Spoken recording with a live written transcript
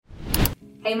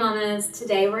Hey mamas,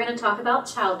 today we're going to talk about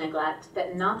child neglect,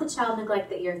 but not the child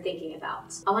neglect that you're thinking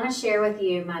about. I want to share with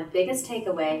you my biggest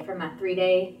takeaway from my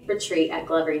 3-day retreat at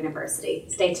Glover University.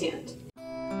 Stay tuned.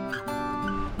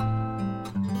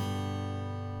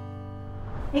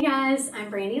 Hey guys,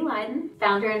 I'm Brandy Leiden,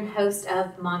 founder and host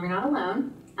of Mom, You're Not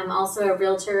Alone. I'm also a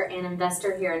realtor and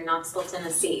investor here in Knoxville,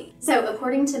 Tennessee. So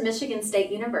according to Michigan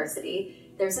State University,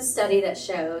 there's a study that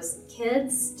shows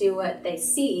kids do what they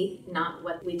see, not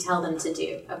what we tell them to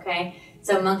do, okay?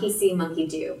 So monkey see, monkey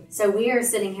do. So we are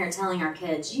sitting here telling our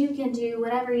kids, you can do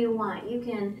whatever you want. You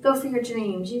can go for your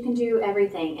dreams. You can do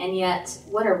everything. And yet,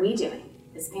 what are we doing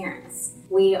as parents?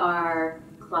 We are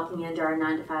clocking into our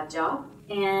 9-to-5 job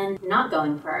and not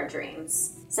going for our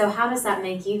dreams. So how does that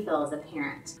make you feel as a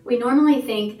parent? We normally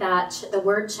think that the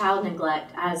word child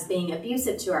neglect as being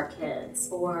abusive to our kids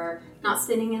or not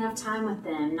spending enough time with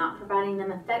them, not providing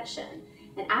them affection.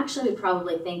 And actually we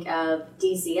probably think of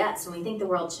DCS when we think the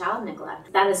word child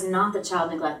neglect. That is not the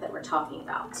child neglect that we're talking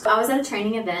about. So I was at a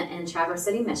training event in Traverse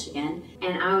City, Michigan,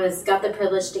 and I got the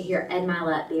privilege to hear Ed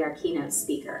Mylett be our keynote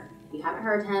speaker. If you haven't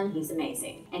heard him, he's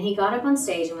amazing. And he got up on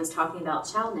stage and was talking about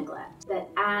child neglect. But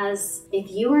if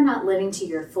you are not living to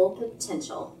your full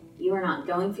potential, you are not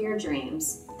going for your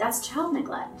dreams, that's child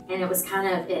neglect. And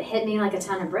it hit me like a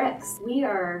ton of bricks. We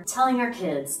are telling our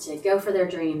kids to go for their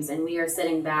dreams and we are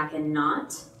sitting back and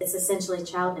not. It's essentially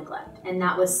child neglect. And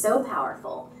that was so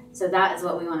powerful. So that is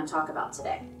what we want to talk about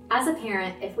today. As a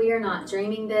parent, if we are not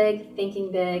dreaming big, thinking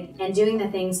big, and doing the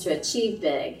things to achieve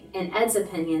big, in Ed's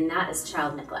opinion, that is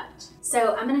child neglect.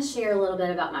 So I'm going to share a little bit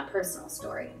about my personal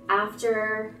story.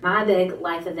 After my big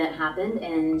life event happened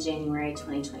in January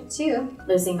 2022,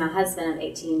 losing my husband of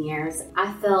 18 years,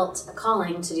 I felt a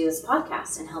calling to do this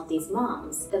podcast and help these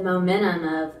moms. The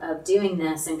momentum of doing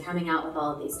this and coming out with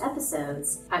all of these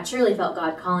episodes, I truly felt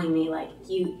God calling me like,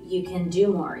 you can do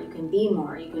more, you can be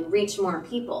more, you can reach more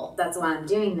people. That's why I'm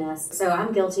doing this. So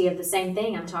I'm guilty of the same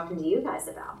thing I'm talking to you guys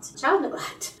about. Child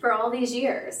neglect for all these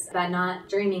years by not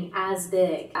dreaming as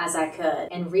big as I could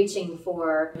and reaching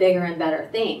for bigger and better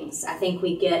things. I think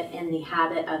we get in the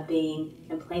habit of being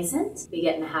complacent. We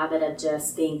get in the habit of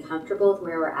just being comfortable with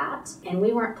where we're at. And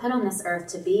we weren't put on this earth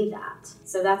to be that.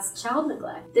 So that's child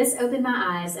neglect. This opened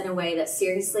my eyes in a way that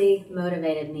seriously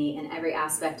motivated me in every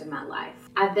aspect of my life.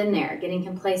 I've been there, getting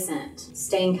complacent,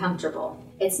 staying comfortable.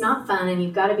 It's not fun, and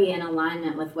you've got to be in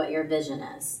alignment with what your vision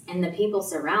is. And the people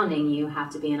surrounding you have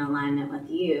to be in alignment with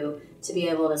you to be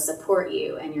able to support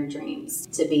you and your dreams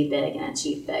to be big and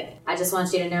achieve big. I just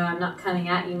want you to know I'm not coming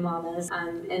at you, mamas.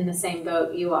 I'm in the same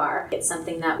boat you are. It's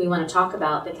something that we want to talk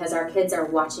about because our kids are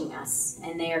watching us,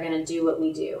 and they are going to do what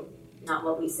we do, not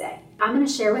what we say. I'm going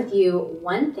to share with you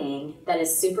one thing that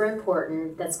is super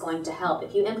important that's going to help.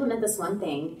 If you implement this one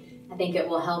thing, I think it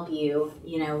will help you,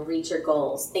 reach your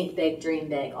goals, think big, dream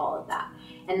big, all of that.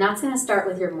 And that's going to start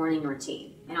with your morning routine.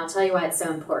 And I'll tell you why it's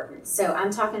so important. So I'm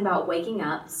talking about waking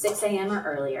up 6 a.m. or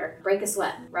earlier, break a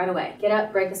sweat right away. Get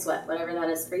up, break a sweat, whatever that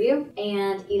is for you,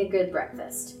 and eat a good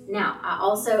breakfast. Now, I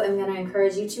also am going to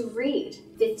encourage you to read.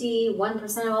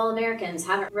 51% of all Americans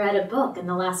haven't read a book in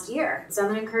the last year. So I'm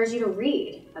going to encourage you to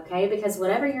read, okay? Because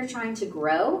whatever you're trying to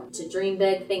grow, to dream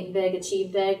big, think big,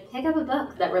 achieve big, pick up a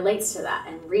book that relates to that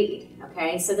and read,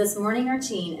 okay? So this morning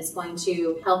routine is going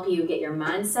to help you get your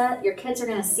mindset. Your kids are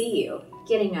going to see you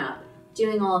getting up,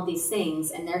 doing all of these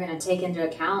things, and they're going to take into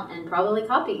account and probably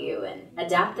copy you and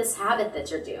adapt this habit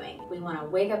that you're doing. We want to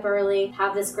wake up early,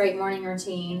 have this great morning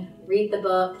routine, read the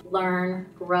book, learn,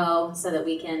 grow, so that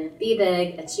we can be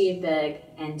big, achieve big,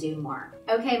 and do more.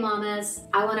 Okay, mamas,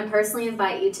 I want to personally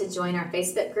invite you to join our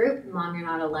Facebook group, Mom, You're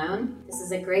Not Alone. This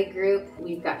is a great group.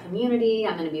 We've got community.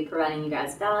 I'm going to be providing you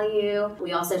guys value.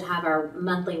 We also have our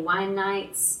monthly wine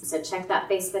nights. So check that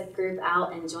Facebook group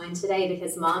out and join today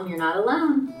because Mom, you're not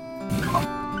alone.